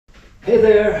Hey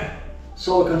there!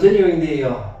 So we're continuing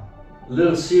the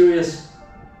little series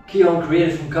Kihon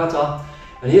created from kata,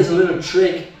 and here's a little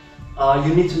trick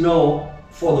you need to know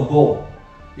for the bow,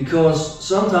 because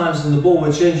sometimes in the bow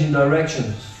we're changing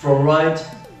directions from right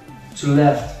to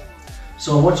left.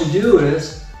 So what you do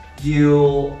is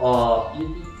you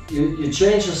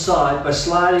change the side by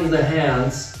sliding the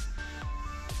hands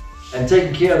and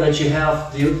taking care that you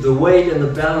have the weight and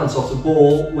the balance of the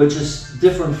bow, which is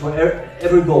different for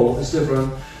every bow is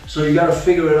different. So you got to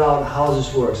figure it out how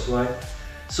this works, right?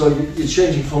 So you're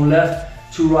changing from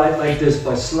left to right like this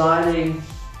by sliding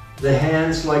the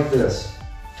hands like this.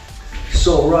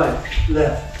 So right,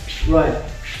 left, right,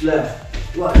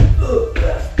 left, right,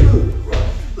 left,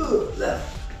 right,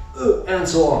 left, and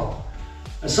so on.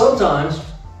 And sometimes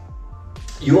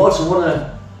you also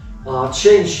want to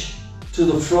change to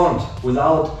the front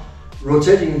without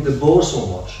rotating the bow so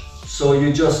much. So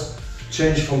you just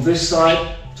change from this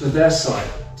side to that side,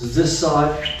 to this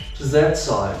side, to that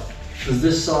side, to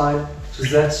this side, to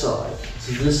that side,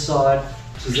 to this side,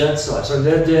 to that side. So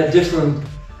there are different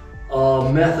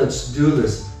methods to do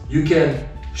this. You can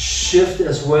shift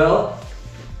as well.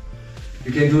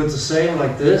 You can do it the same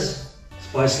like this,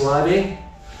 by sliding.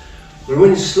 But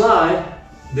when you slide,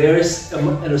 there is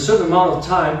a certain amount of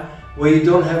time where you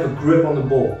don't have a grip on the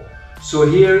bow. So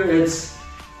here it's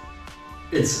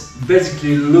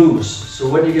basically loose. So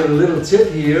when you get a little tip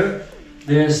here,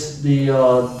 there's the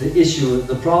issue,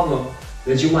 the problem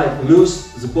that you might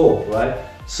lose the bow, right?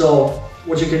 So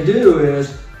what you can do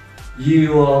is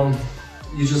you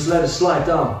just let it slide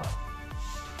down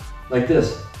like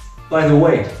this by the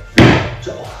weight.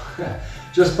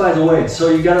 Just by the weight. So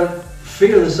you gotta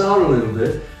figure this out a little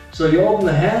bit. So you open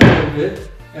the hand a little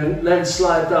bit and let it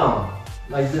slide down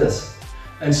like this.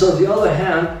 And so the other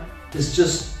hand is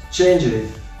just changing.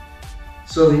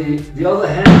 So the other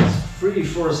hand is free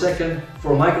for a second,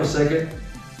 for a microsecond.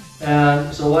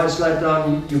 And so while you slide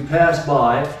down, you pass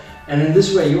by. And in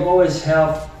this way, you always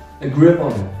have a grip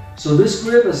on it. So this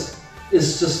grip is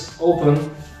just open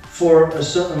for a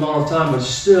certain amount of time, but you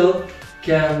still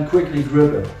can quickly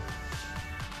grip it.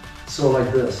 So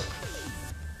like this.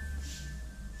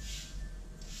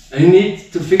 And you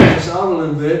need to figure this out a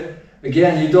little bit.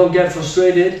 Again, you don't get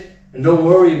frustrated and don't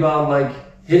worry about like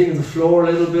hitting the floor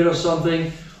a little bit or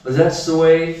something, but that's the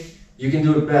way you can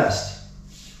do it best.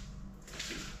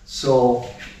 So,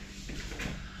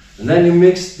 and then you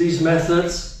mix these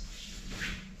methods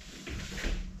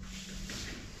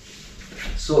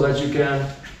so that you can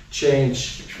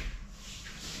change.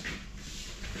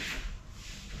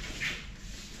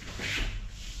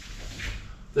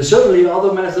 There's certainly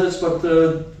other methods, but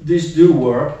these do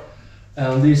work,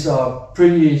 and these are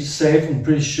pretty safe and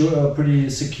pretty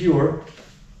secure,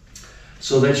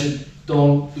 so that you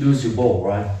don't lose your bow,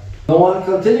 right? I want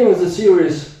to continue with the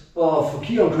series of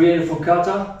Kihon created for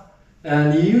kata,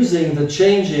 and using the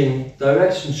changing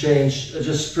direction change I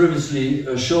just previously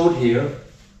showed here,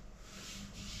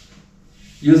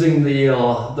 using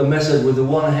the method with the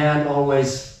one hand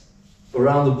always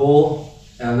around the bow.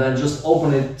 And then just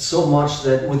open it so much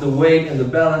that with the weight and the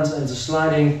balance and the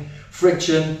sliding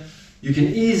friction, you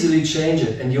can easily change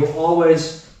it, and you're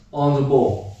always on the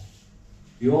bow.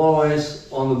 You're always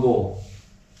on the bow,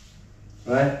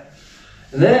 right?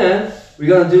 And then we're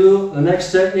gonna do the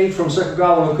next technique from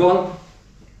Sakugawa no Kon.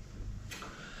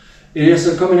 It is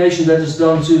a combination that is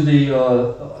done to the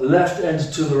left and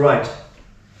to the right.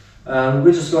 And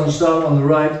we're just gonna start on the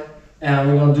right, and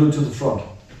we're gonna do it to the front.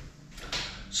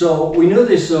 So we know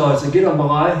this, it's a Gidan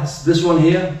Barai, it's this one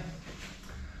here,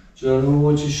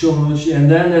 and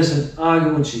then there's an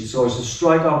Agauchi, so it's a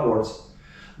strike upwards.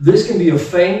 This can be a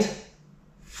feint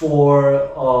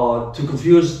to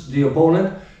confuse the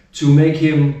opponent, to make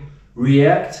him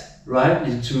react,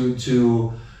 right?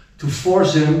 To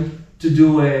force him to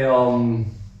do a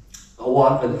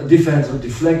defensive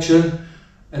deflection,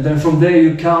 and then from there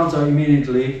you counter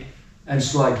immediately and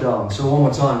strike down. So one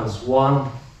more time, it's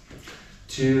 1,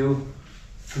 2,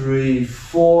 3,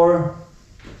 4,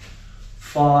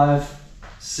 5,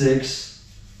 6,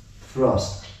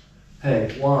 thrust.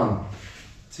 Hey, 1,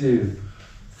 2,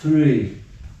 3,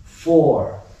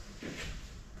 4,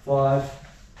 5,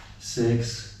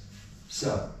 6,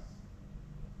 7.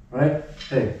 Right?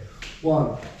 Hey,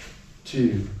 1,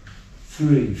 2,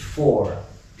 3, 4,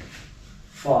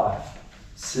 5,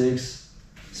 6,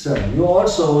 7. You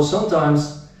also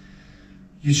sometimes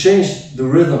you change the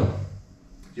rhythm.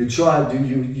 You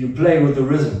play with the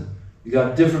rhythm. You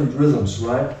got different rhythms,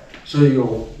 right? So you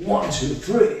go 1, 2,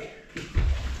 3,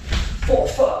 4,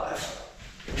 5,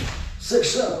 6,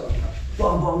 7,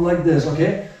 bum bum like this,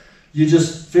 okay? You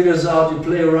just figure this out, you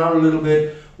play around a little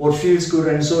bit. what feels good,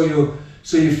 and so you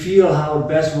feel how it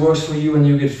best works for you and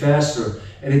you get faster.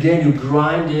 And again, you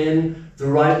grind in the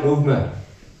right movement.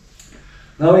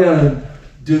 Now we're gonna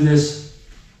do this.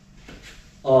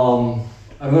 I'm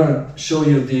gonna show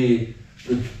you the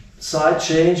side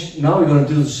change. Now we're gonna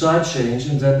do the side change,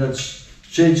 and then let's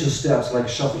change the steps like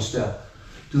shuffle step.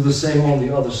 Do the same on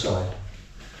the other side.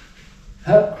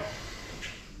 Hop,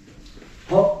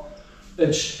 hop,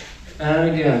 itch, and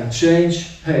again,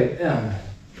 change, hey, and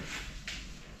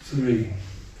 3,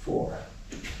 4,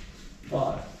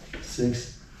 5,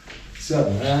 6,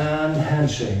 7, and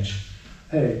hand change.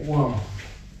 Hey, 1,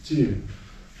 2,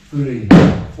 3,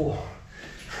 4,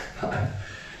 5,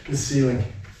 the ceiling.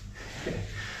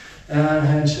 And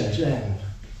hand change, and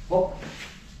hop,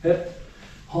 hip,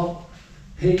 hop,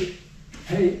 hey,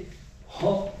 hey,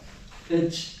 hop,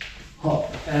 itch, hop,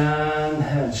 and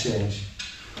hand change.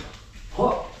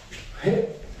 Hop,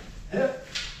 hip, hip,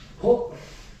 hop,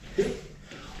 hip,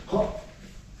 hop,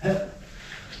 hip.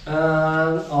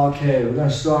 And okay, we're gonna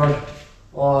start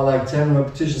like 10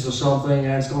 repetitions or something,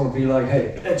 and it's gonna be like,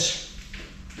 hey, itch.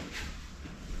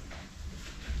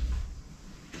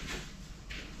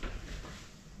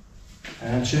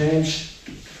 And change,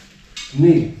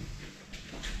 knee.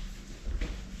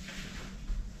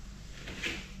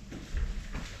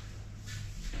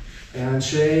 And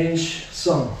change,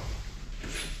 sun.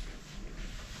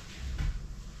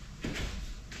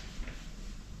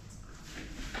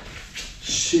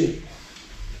 Shi.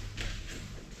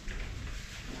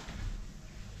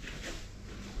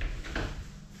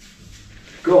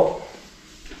 Go.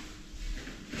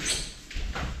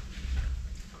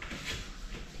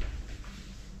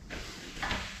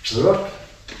 Look.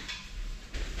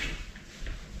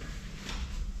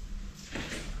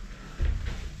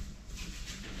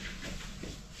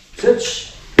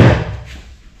 Touch.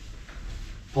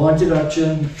 Pointed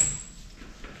action.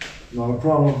 Not a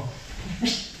problem.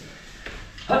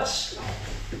 Touch.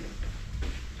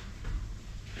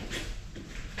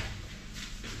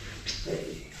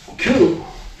 Hey. Cool.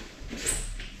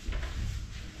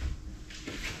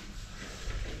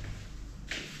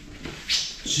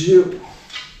 Ju.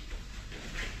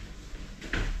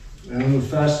 And a little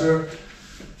faster.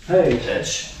 Hey,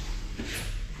 edge.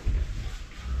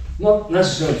 Not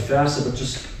necessarily faster, but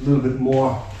just a little bit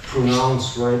more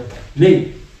pronounced, right?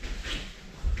 Knee.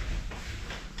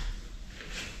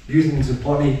 Using the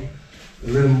body a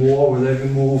little more with every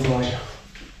move, like.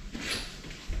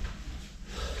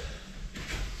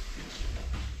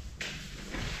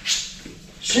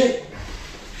 Shake.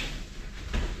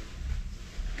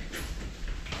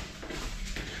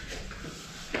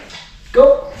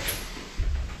 Go.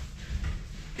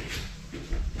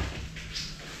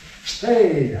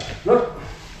 Hey, look.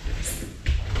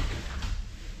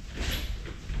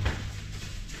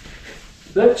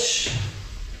 Touch.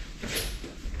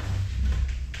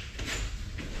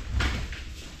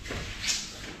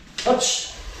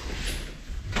 Touch.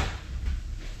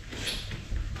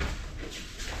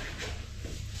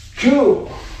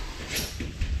 Cool.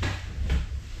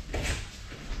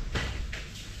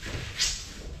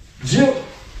 Ju.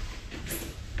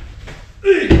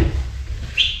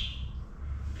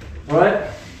 All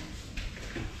right.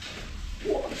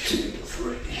 1, 2,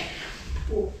 3,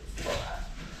 4, 5,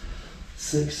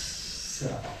 6,